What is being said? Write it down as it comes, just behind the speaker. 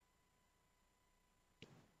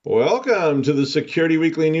Welcome to the Security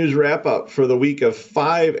Weekly News Wrap-Up for the week of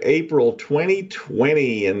 5 April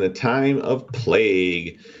 2020 in the time of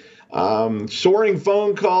plague. Soaring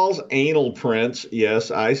phone calls, anal prints. Yes,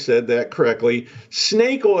 I said that correctly.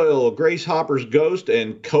 Snake oil, Grace Hopper's ghost,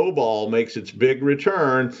 and COBOL makes its big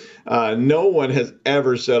return. No one has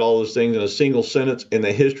ever said all those things in a single sentence in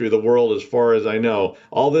the history of the world, as far as I know.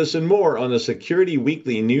 All this and more on the Security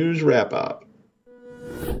Weekly News Wrap-Up.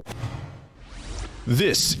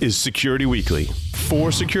 This is Security Weekly,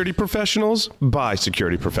 for security professionals, by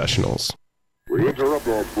security professionals. We interrupt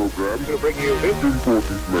our program to bring you this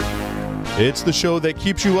important message. It's the show that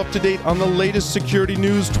keeps you up to date on the latest security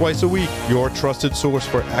news twice a week, your trusted source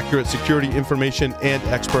for accurate security information and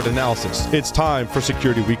expert analysis. It's time for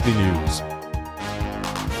Security Weekly News.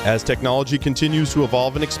 As technology continues to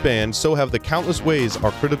evolve and expand, so have the countless ways our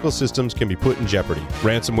critical systems can be put in jeopardy.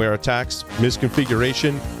 Ransomware attacks,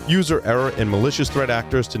 misconfiguration, user error, and malicious threat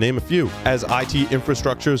actors, to name a few. As IT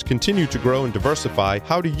infrastructures continue to grow and diversify,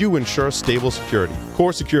 how do you ensure stable security?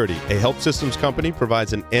 Core Security, a help systems company,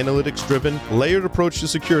 provides an analytics-driven, layered approach to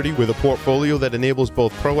security with a portfolio that enables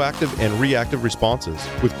both proactive and reactive responses.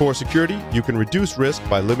 With Core Security, you can reduce risk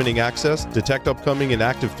by limiting access, detect upcoming and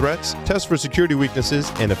active threats, test for security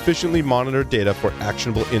weaknesses, and efficiently monitor data for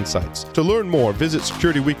actionable insights. To learn more, visit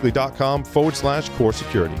securityweekly.com/core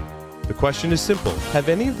security. The question is simple. Have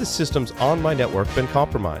any of the systems on my network been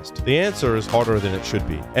compromised? The answer is harder than it should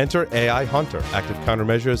be. Enter AI Hunter. Active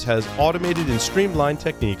Countermeasures has automated and streamlined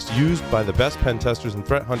techniques used by the best pen testers and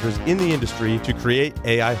threat hunters in the industry to create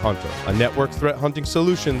AI Hunter, a network threat hunting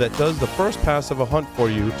solution that does the first pass of a hunt for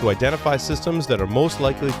you to identify systems that are most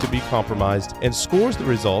likely to be compromised and scores the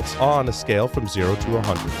results on a scale from 0 to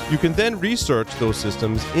 100. You can then research those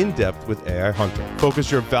systems in depth with AI Hunter.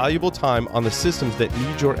 Focus your valuable time on the systems that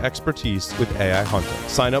need your expertise with AI Hunter.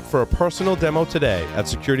 Sign up for a personal demo today at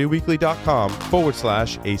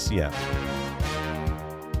securityweekly.com/ACM.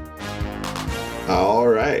 All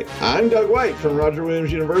right. I'm Doug White from Roger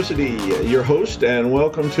Williams University, your host, and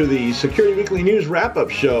welcome to the Security Weekly News Wrap-Up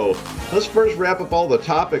Show. Let's first wrap up all the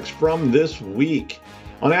topics from this week.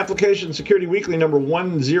 On Application Security Weekly number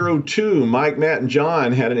 102, Mike, Matt, and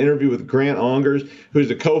John had an interview with Grant Ongers, who's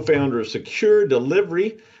the co-founder of Secure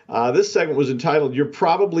Delivery. This segment was entitled, "You're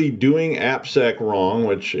Probably Doing AppSec Wrong,"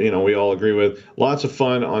 which, we all agree with. Lots of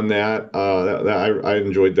fun on that. I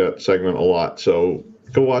enjoyed that segment a lot, so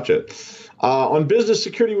go watch it. On Business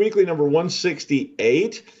Security Weekly number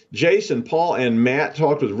 168, Jason, Paul, and Matt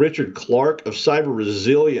talked with Richard Clark of Cyber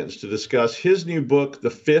Resilience to discuss his new book, The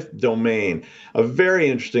Fifth Domain. A very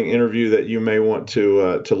interesting interview that you may want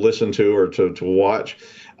to listen to or to watch.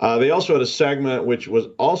 They also had a segment which was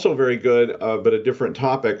also very good, but a different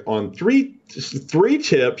topic, on three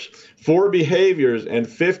tips, 4 behaviors, and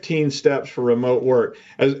 15 steps for remote work.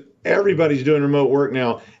 As everybody's doing remote work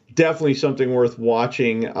now, definitely something worth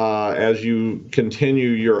watching as you continue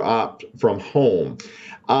your op from home.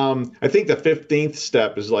 I think the 15th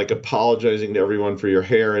step is like apologizing to everyone for your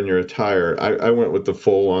hair and your attire. I went with the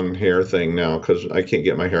full-on hair thing now because I can't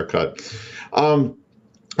get my hair cut.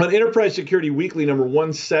 On Enterprise Security Weekly number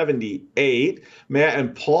 178, Matt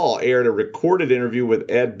and Paul aired a recorded interview with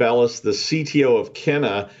Ed Bellis, the CTO of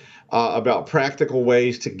Kenna, about practical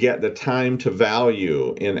ways to get the time to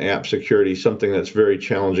value in app security, something that's very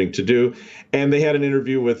challenging to do. And they had an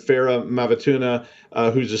interview with Farah Mavatuna,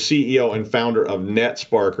 who's the CEO and founder of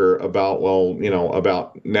NetSparker, about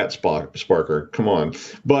NetSparker. Come on.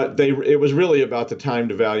 But it was really about the time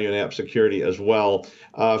to value in app security as well.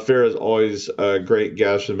 Farah's always a great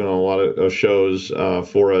guest, has been on a lot of shows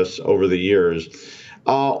for us over the years.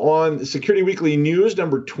 On Security Weekly News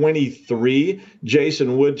number 23,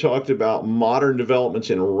 Jason Wood talked about modern developments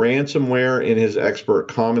in ransomware in his expert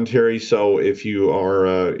commentary. So if you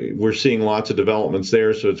are, we're seeing lots of developments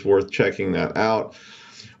there, so it's worth checking that out.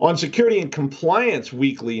 On Security and Compliance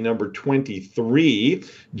Weekly number 23,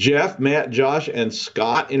 Jeff, Matt, Josh, and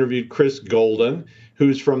Scott interviewed Chris Golden,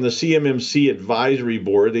 who's from the CMMC Advisory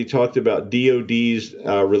Board. They talked about DoD's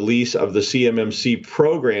release of the CMMC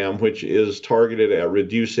program, which is targeted at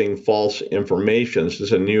reducing false information. This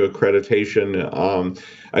is a new accreditation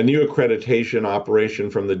operation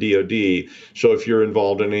from the DoD. So if you're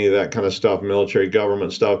involved in any of that kind of stuff, military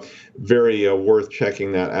government stuff, very worth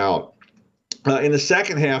checking that out. In the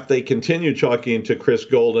second half, they continued talking to Chris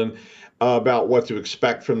Golden about what to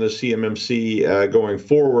expect from the CMMC going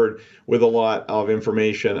forward, with a lot of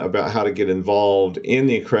information about how to get involved in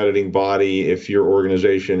the accrediting body if your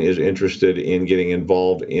organization is interested in getting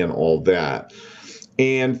involved in all that.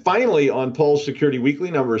 And finally, on Paul's Security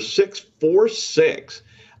Weekly number 646,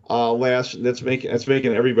 That's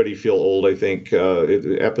making everybody feel old. I think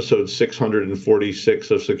episode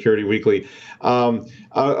 646 of Security Weekly.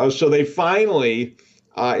 So they finally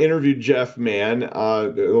interviewed Jeff Mann,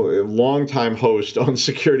 a longtime host on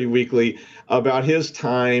Security Weekly, about his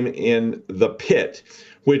time in the pit,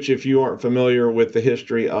 which, if you aren't familiar with the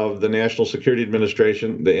history of the National Security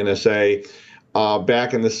Administration, the NSA,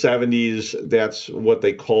 back in the 70s, that's what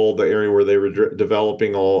they called the area where they were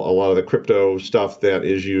developing a lot of the crypto stuff that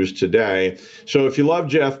is used today. So if you love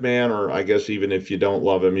Jeff Mann, or I guess even if you don't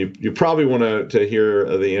love him, you probably want to hear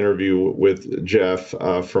the interview with Jeff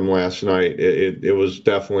from last night. It was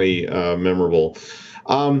definitely memorable.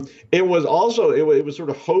 It was also it was sort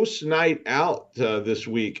of host night out this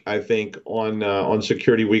week, I think, on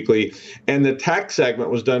Security Weekly, and the tech segment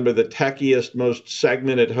was done by the techiest, most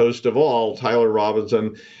segmented host of all, Tyler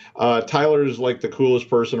Robinson. Tyler's like the coolest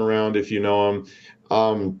person around, if you know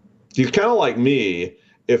him. He's kind of like me.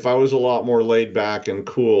 If I was a lot more laid back and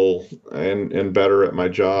cool and better at my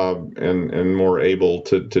job and more able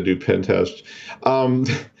to do pen tests.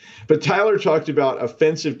 But Tyler talked about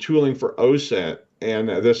offensive tooling for OSINT. And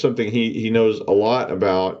that's something he knows a lot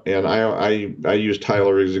about. And I use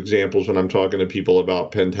Tyler as examples when I'm talking to people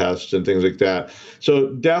about pen tests and things like that. So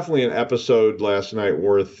definitely an episode last night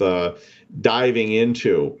worth diving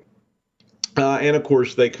into. And of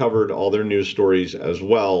course, they covered all their news stories as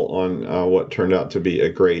well on what turned out to be a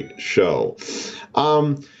great show.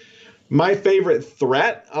 My favorite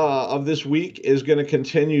threat of this week is going to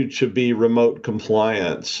continue to be remote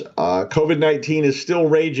compliance. COVID-19 is still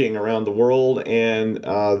raging around the world, and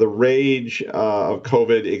the rage of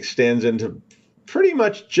COVID extends into pretty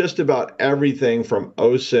much just about everything from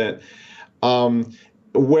OSINT,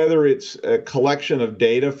 whether it's a collection of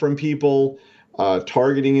data from people,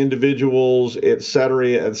 targeting individuals, et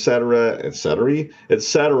cetera.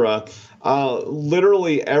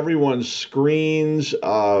 Literally everyone's screens,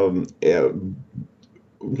 whether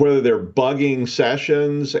they're bugging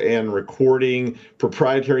sessions and recording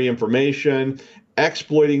proprietary information,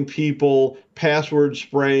 exploiting people, password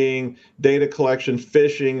spraying, data collection,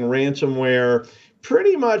 phishing, ransomware.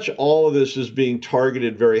 Pretty much all of this is being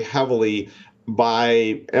targeted very heavily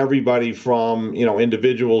by everybody from,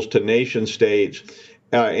 individuals to nation states.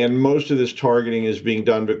 And most of this targeting is being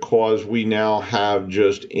done because we now have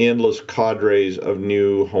just endless cadres of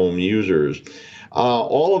new home users.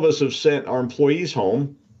 All of us have sent our employees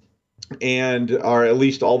home, and are at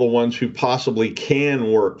least all the ones who possibly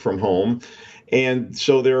can work from home. And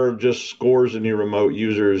so there are just scores of new remote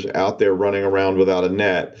users out there running around without a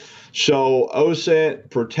net. So OSINT,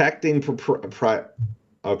 protecting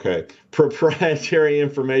proprietary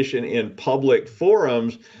information in public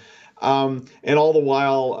forums. And all the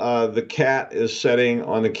while, the cat is sitting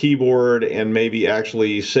on the keyboard and maybe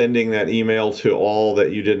actually sending that email to all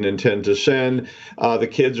that you didn't intend to send. The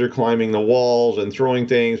kids are climbing the walls and throwing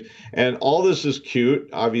things. And all this is cute.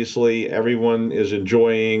 Obviously, everyone is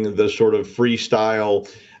enjoying the sort of freestyle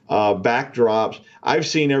backdrops. I've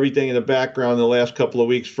seen everything in the background in the last couple of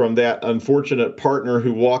weeks, from that unfortunate partner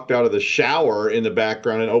who walked out of the shower in the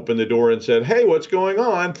background and opened the door and said, "Hey, what's going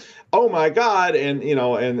on? Oh my God!" And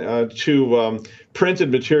to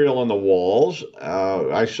printed material on the walls.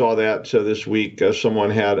 I saw that this week.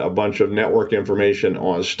 Someone had a bunch of network information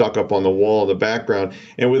stuck up on the wall in the background,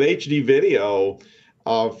 and with HD video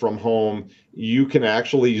from home, you can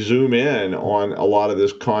actually zoom in on a lot of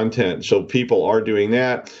this content. So people are doing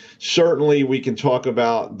that. Certainly, we can talk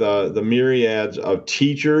about the myriads of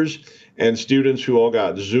teachers and students who all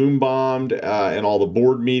got Zoom bombed, and all the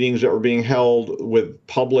board meetings that were being held with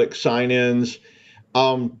public sign-ins.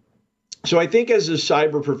 So I think as the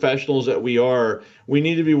cyber professionals that we are, we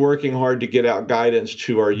need to be working hard to get out guidance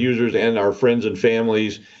to our users and our friends and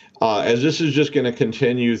families, as this is just going to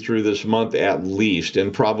continue through this month at least,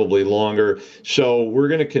 and probably longer. So we're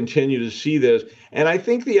going to continue to see this. And I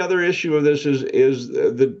think the other issue of this is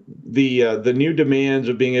the new demands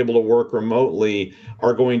of being able to work remotely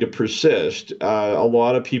are going to persist. A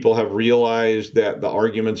lot of people have realized that the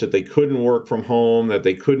arguments that they couldn't work from home, that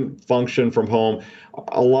they couldn't function from home,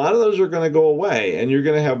 a lot of those are going to go away, and you're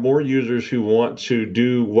going to have more users who want to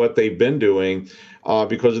do what they've been doing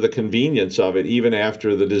because of the convenience of it, even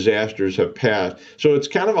after the disasters have passed. So it's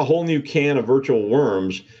kind of a whole new can of virtual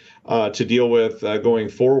worms to deal with going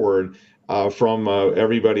forward, from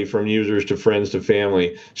everybody from users to friends to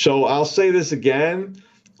family. So I'll say this again.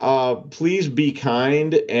 Please be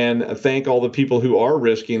kind and thank all the people who are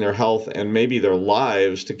risking their health and maybe their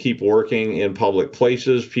lives to keep working in public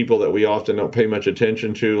places, people that we often don't pay much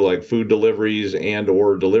attention to, like food deliveries and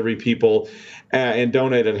or delivery people, and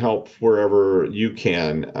donate and help wherever you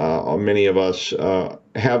can. Many of us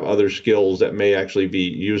have other skills that may actually be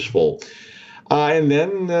useful. And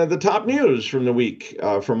then the top news from the week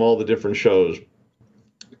from all the different shows.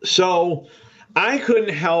 So I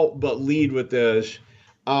couldn't help but lead with this.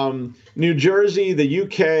 New Jersey, the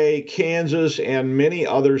UK, Kansas, and many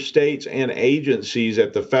other states and agencies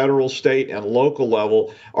at the federal, state, and local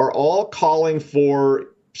level are all calling for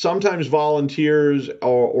sometimes volunteers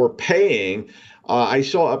or paying. I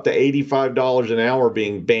saw up to $85 an hour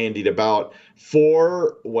being bandied about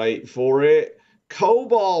for, wait for it,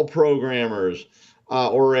 COBOL programmers.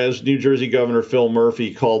 Or as New Jersey Governor Phil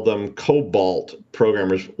Murphy called them, cobalt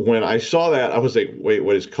programmers. When I saw that, I was like, wait,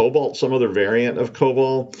 what is cobalt? Some other variant of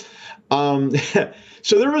COBOL?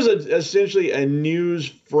 So there was essentially a news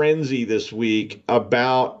frenzy this week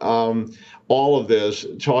about all of this,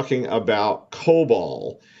 talking about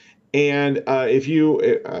COBOL. And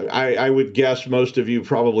I would guess most of you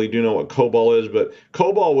probably do know what COBOL is, but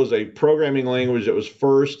COBOL was a programming language that was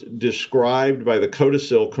first described by the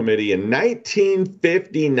Codicil Committee in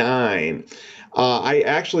 1959. I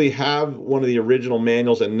actually have one of the original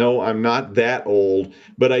manuals, and no, I'm not that old,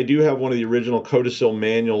 but I do have one of the original Codicil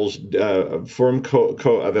manuals from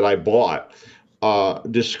that I bought.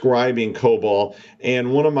 Describing COBOL,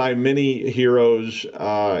 and one of my many heroes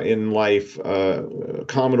in life,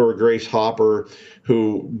 Commodore Grace Hopper,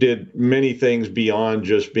 who did many things beyond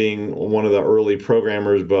just being one of the early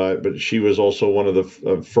programmers, but she was also one of the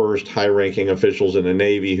first high-ranking officials in the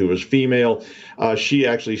Navy who was female. She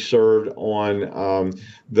actually served on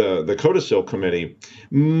the Codicil Committee.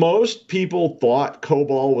 Most people thought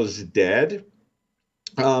COBOL was dead,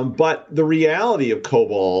 but the reality of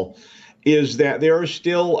COBOL is that there are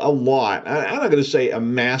still a lot. I'm not going to say a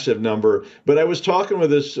massive number, but I was talking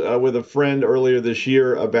with a friend earlier this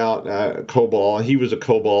year about COBOL. He was a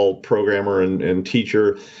COBOL programmer and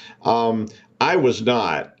teacher. I was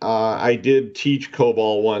not. I did teach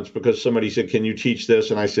COBOL once because somebody said, "Can you teach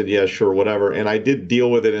this?" And I said, "Yeah, sure, whatever." And I did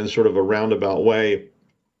deal with it in sort of a roundabout way.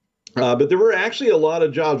 But there were actually a lot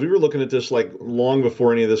of jobs. We were looking at this like long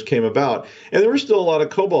before any of this came about, and there were still a lot of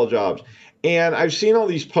COBOL jobs. And I've seen all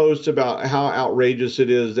these posts about how outrageous it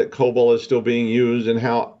is that COBOL is still being used and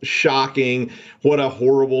how shocking, what a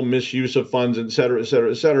horrible misuse of funds, et cetera, et cetera,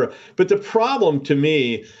 et cetera. But the problem to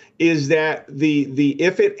me is that the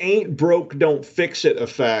if it ain't broke, don't fix it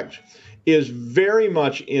effect is very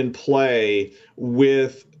much in play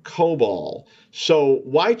with COBOL. So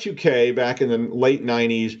Y2K back in the late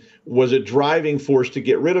 90s was a driving force to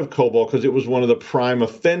get rid of COBOL because it was one of the prime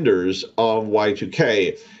offenders of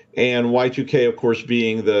Y2K. And Y2K, of course,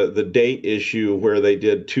 being the date issue where they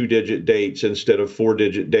did 2-digit dates instead of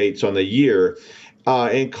 4-digit dates on the year.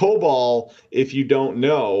 And COBOL, if you don't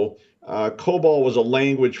know, COBOL was a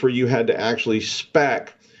language where you had to actually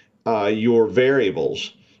spec your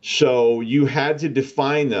variables. So you had to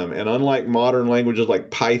define them. And unlike modern languages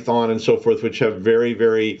like Python and so forth, which have very,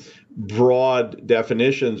 very broad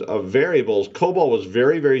definitions of variables, COBOL was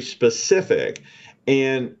very, very specific.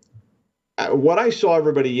 And what I saw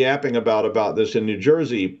everybody yapping about this in New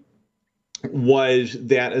Jersey was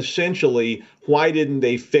that essentially, why didn't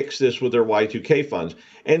they fix this with their Y2K funds?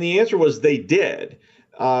 And the answer was they did,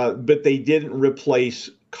 but they didn't replace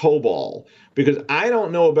COBOL. Because I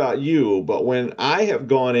don't know about you, but when I have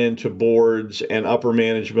gone into boards and upper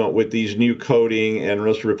management with these new coding and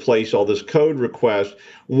let's replace all this code request,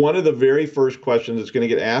 one of the very first questions that's going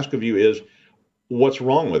to get asked of you is, what's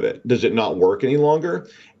wrong with it? Does it not work any longer?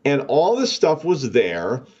 And all this stuff was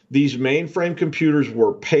there. These mainframe computers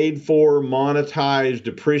were paid for, monetized,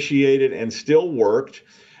 depreciated, and still worked.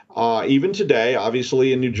 Even today,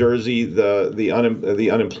 obviously in New Jersey, the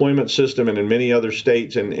unemployment system and in many other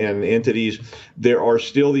states and entities, there are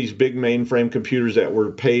still these big mainframe computers that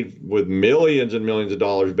were paid with millions and millions of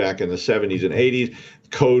dollars back in the 70s and 80s.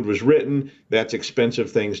 Code was written. That's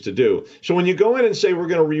expensive things to do. So when you go in and say, we're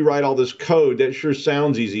going to rewrite all this code, that sure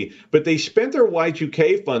sounds easy, but they spent their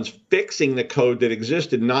Y2K funds fixing the code that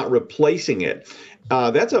existed, not replacing it.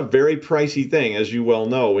 That's a very pricey thing, as you well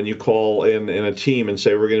know, when you call in a team and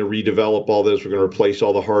say, we're going to redevelop all this, we're going to replace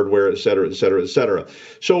all the hardware, et cetera, et cetera, et cetera.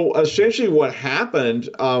 So essentially what happened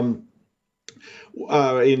in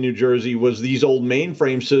New Jersey was these old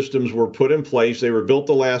mainframe systems were put in place. They were built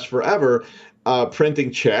to last forever.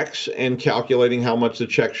 Printing checks and calculating how much the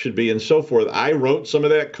check should be and so forth. I wrote some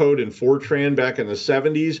of that code in Fortran back in the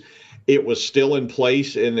 70s. It was still in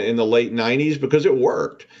place in the late 90s because it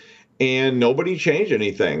worked and nobody changed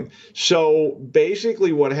anything. So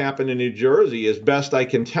basically what happened in New Jersey, as best I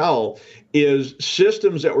can tell, is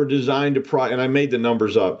systems that were designed to and I made the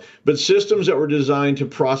numbers up, but systems that were designed to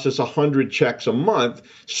process 100 checks a month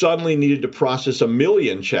suddenly needed to process 1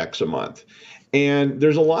 million checks a month. And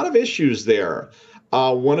there's a lot of issues there.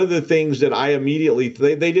 One of the things that I immediately,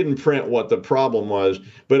 they didn't print what the problem was,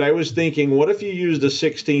 but I was thinking, what if you used a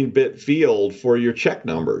 16-bit field for your check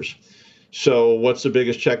numbers? So what's the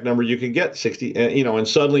biggest check number you can get? 60, and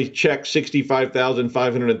suddenly check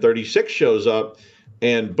 65,536 shows up,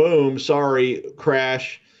 and boom, sorry,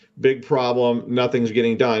 crash. Big problem, nothing's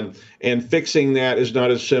getting done. And fixing that is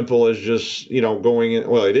not as simple as just, going in.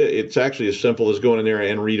 Well, it's actually as simple as going in there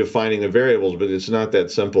and redefining the variables, but it's not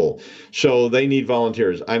that simple. So they need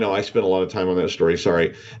volunteers. I know I spent a lot of time on that story.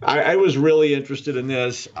 Sorry. I was really interested in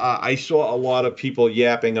this. I saw a lot of people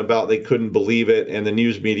yapping about they couldn't believe it. And the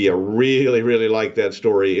news media really, really liked that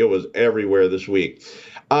story. It was everywhere this week.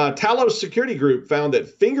 Talos Security Group found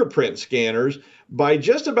that fingerprint scanners by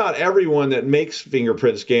just about everyone that makes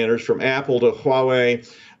fingerprint scanners, from Apple to Huawei,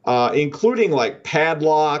 including like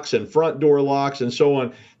padlocks and front door locks and so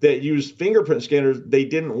on, that use fingerprint scanners, they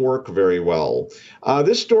didn't work very well.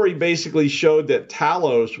 This story basically showed that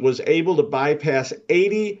Talos was able to bypass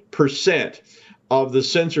 80% of the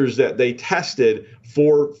sensors that they tested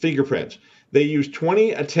for fingerprints. They used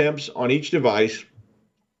 20 attempts on each device.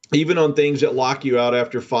 Even on things that lock you out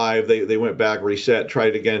after 5, they went back, reset,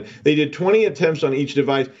 tried again. They did 20 attempts on each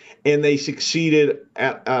device, and they succeeded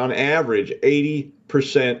on average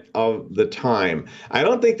 80% of the time. I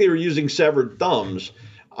don't think they were using severed thumbs,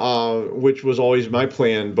 which was always my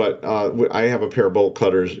plan, but I have a pair of bolt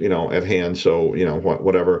cutters, at hand, so,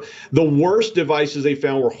 whatever. The worst devices they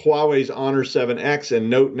found were Huawei's Honor 7X and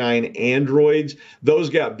Note 9 Androids. Those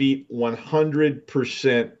got beat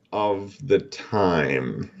 100% of the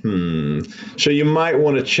time. So you might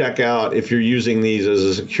want to check out, if you're using these as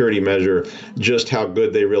a security measure, just how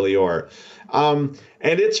good they really are. And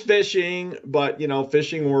it's phishing, but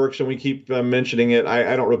phishing works, and we keep mentioning it.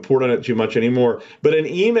 I don't report on it too much anymore. But an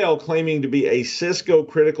email claiming to be a Cisco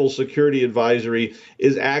critical security advisory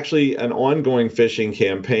is actually an ongoing phishing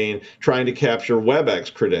campaign trying to capture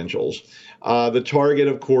WebEx credentials. The target,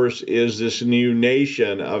 of course, is this new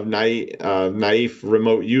nation of naive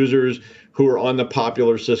remote users who are on the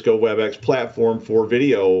popular Cisco WebEx platform for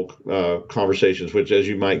video conversations, which, as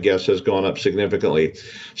you might guess, has gone up significantly.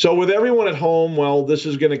 So with everyone at home, well, this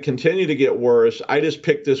is going to continue to get worse. I just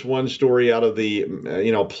picked this one story out of the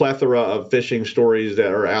plethora of phishing stories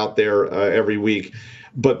that are out there every week.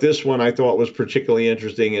 But this one I thought was particularly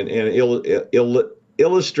interesting and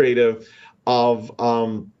illustrative of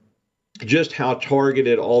just how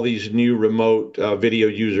targeted all these new remote video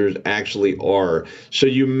users actually are. So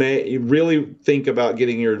you may really think about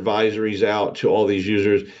getting your advisories out to all these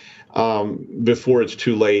users before it's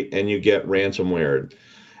too late and you get ransomware.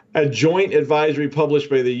 A joint advisory published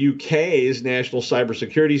by the UK's National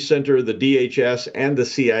Cybersecurity Centre, the DHS, and the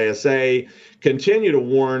CISA continue to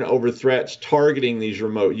warn over threats targeting these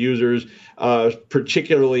remote users,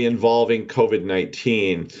 particularly involving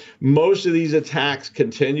COVID-19. Most of these attacks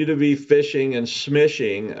continue to be phishing and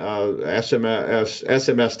smishing,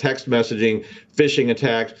 SMS text messaging, phishing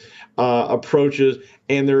attacks, approaches,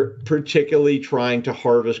 and they're particularly trying to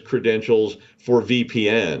harvest credentials for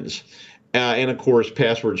VPNs. And of course,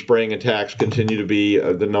 password spraying attacks continue to be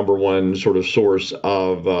the number one sort of source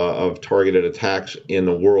of targeted attacks in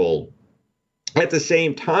the world. At the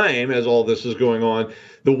same time as all this is going on,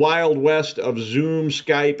 the Wild West of Zoom,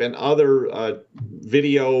 Skype, and other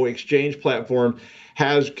video exchange platforms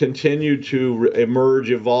has continued to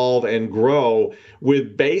emerge, evolve, and grow,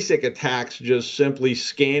 with basic attacks just simply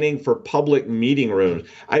scanning for public meeting rooms.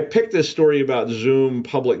 I picked this story about Zoom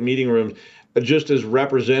public meeting rooms just as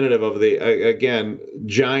representative of the, again,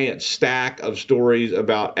 giant stack of stories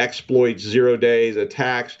about exploits, 0 days,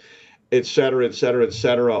 attacks, et cetera,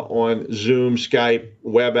 on Zoom, Skype,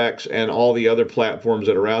 WebEx, and all the other platforms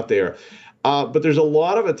that are out there. But there's a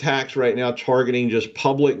lot of attacks right now targeting just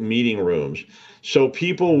public meeting rooms. So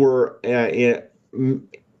people were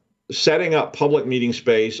setting up public meeting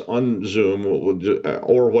space on Zoom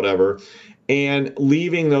or whatever, and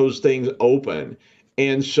leaving those things open.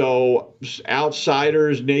 And so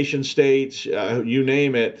outsiders, nation states, you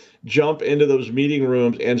name it, jump into those meeting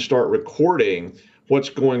rooms and start recording what's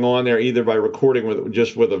going on there, either by recording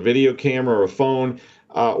with a video camera or a phone,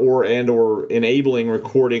 or enabling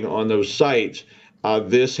recording on those sites.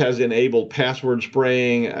 This has enabled password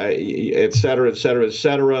spraying, et cetera,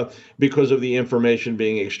 because of the information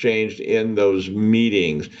being exchanged in those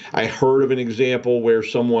meetings. I heard of an example where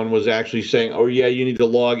someone was actually saying, oh, yeah, you need to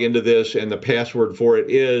log into this, and the password for it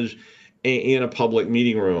is in a public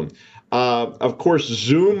meeting room. Of course,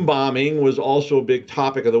 Zoom bombing was also a big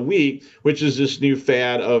topic of the week, which is this new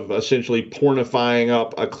fad of essentially pornifying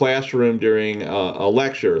up a classroom during a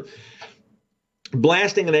lecture.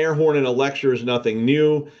 Blasting an air horn in a lecture is nothing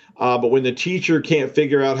new, but when the teacher can't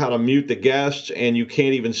figure out how to mute the guests and you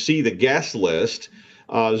can't even see the guest list,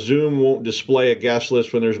 Zoom won't display a guest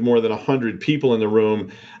list when there's more than 100 people in the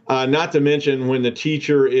room. Not to mention when the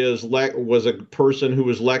teacher was a person who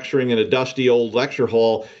was lecturing in a dusty old lecture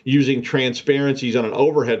hall using transparencies on an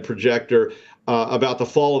overhead projector about the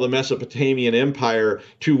fall of the Mesopotamian Empire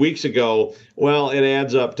 2 weeks ago. Well, it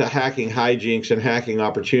adds up to hacking hijinks and hacking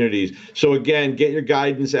opportunities. So again, get your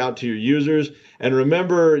guidance out to your users. And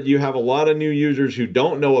remember, you have a lot of new users who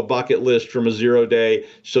don't know a bucket list from a 0 day.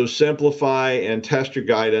 So simplify and test your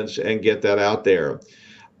guidance and get that out there.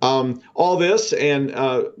 All this, and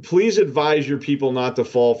please advise your people not to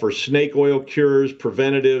fall for snake oil cures,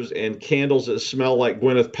 preventatives, and candles that smell like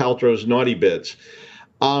Gwyneth Paltrow's Naughty Bits.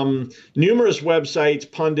 Numerous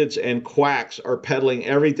websites, pundits, and quacks are peddling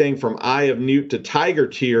everything from Eye of Newt to tiger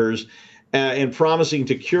tears and promising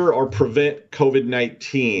to cure or prevent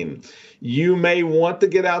COVID-19. You may want to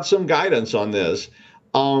get out some guidance on this.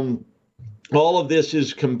 All of this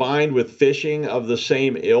is combined with phishing of the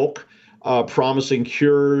same ilk, promising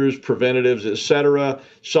cures, preventatives, etc.,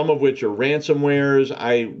 some of which are ransomwares.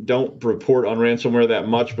 I don't report on ransomware that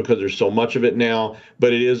much because there's so much of it now,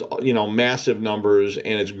 but it is, massive numbers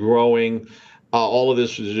and it's growing. All of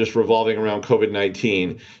this is just revolving around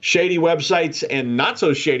COVID-19. Shady websites and not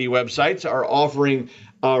so shady websites are offering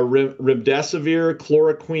remdesivir,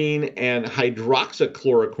 chloroquine, and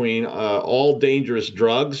hydroxychloroquine, all dangerous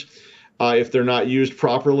drugs. If they're not used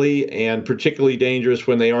properly, and particularly dangerous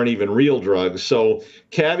when they aren't even real drugs. So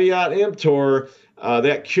caveat emptor,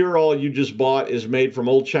 that cure-all you just bought is made from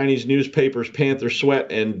old Chinese newspapers, panther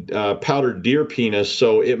sweat, and powdered deer penis,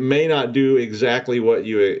 so it may not do exactly what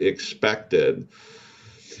you expected.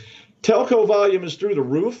 Telco volume is through the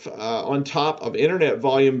roof, on top of internet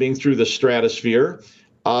volume being through the stratosphere.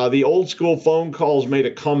 The old school phone calls made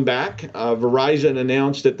a comeback. Verizon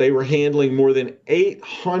announced that they were handling more than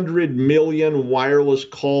 800 million wireless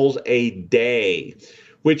calls a day,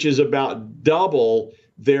 which is about double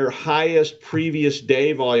their highest previous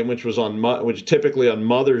day volume, which typically on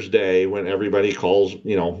Mother's Day when everybody calls,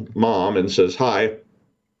 mom and says hi.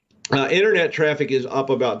 Internet traffic is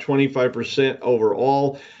up about 25%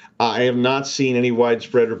 overall. I have not seen any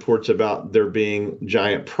widespread reports about there being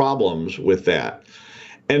giant problems with that.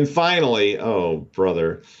 And finally, oh,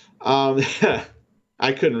 brother, I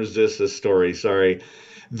couldn't resist this story, sorry.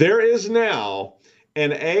 There is now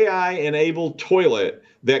an AI-enabled toilet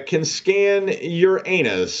that can scan your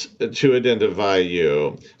anus to identify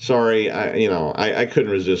you. Sorry, I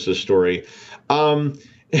couldn't resist this story.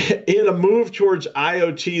 In a move towards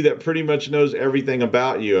IoT that pretty much knows everything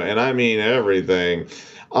about you, and I mean everything,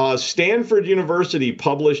 Stanford University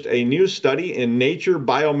published a new study in Nature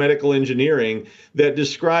Biomedical Engineering that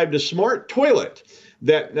described a smart toilet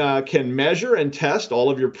that can measure and test all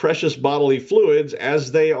of your precious bodily fluids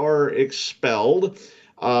as they are expelled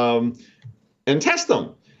and test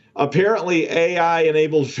them. Apparently,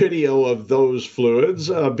 AI-enabled video of those fluids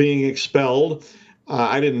being expelled.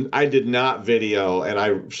 I did not video, and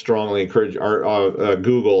I strongly encourage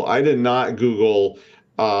Google. I did not Google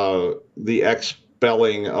the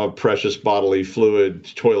expelling of precious bodily fluid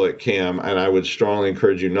toilet cam, and I would strongly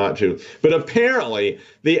encourage you not to. But apparently,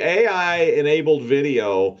 the AI-enabled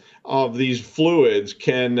video of these fluids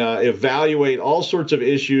can evaluate all sorts of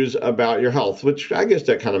issues about your health, which I guess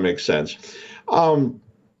that kind of makes sense.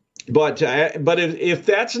 But if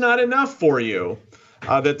that's not enough for you,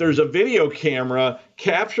 that there's a video camera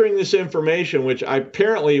capturing this information, which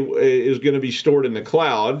apparently is going to be stored in the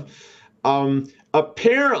cloud.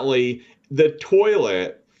 Apparently, the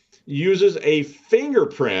toilet uses a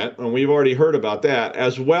fingerprint, and we've already heard about that,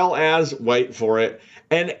 as well as, wait for it,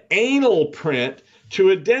 an anal print to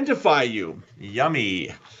identify you.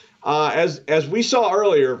 Yummy. As we saw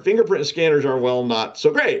earlier, fingerprint scanners are, well, not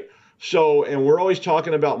so great. So, and we're always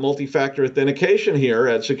talking about multi-factor authentication here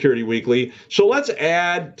at Security Weekly. So let's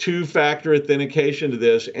add two-factor authentication to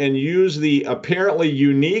this and use the apparently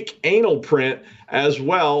unique anal print as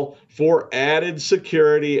well for added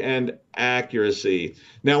security and accuracy.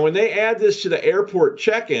 Now, when they add this to the airport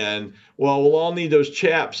check-in, well, we'll all need those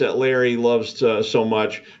chaps that Larry loves so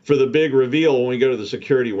much for the big reveal when we go to the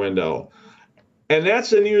security window. And that's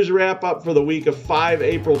the news wrap up for the week of 5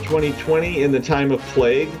 April 2020 in the time of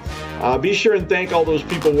plague. Be sure and thank all those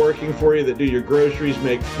people working for you that do your groceries,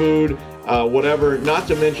 make food, whatever, not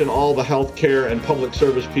to mention all the healthcare and public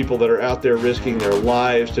service people that are out there risking their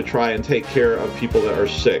lives to try and take care of people that are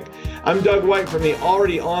sick. I'm Doug White from the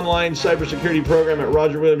already online cybersecurity program at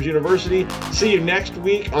Roger Williams University. See you next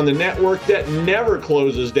week on the network that never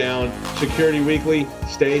closes down, Security Weekly.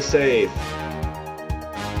 Stay safe.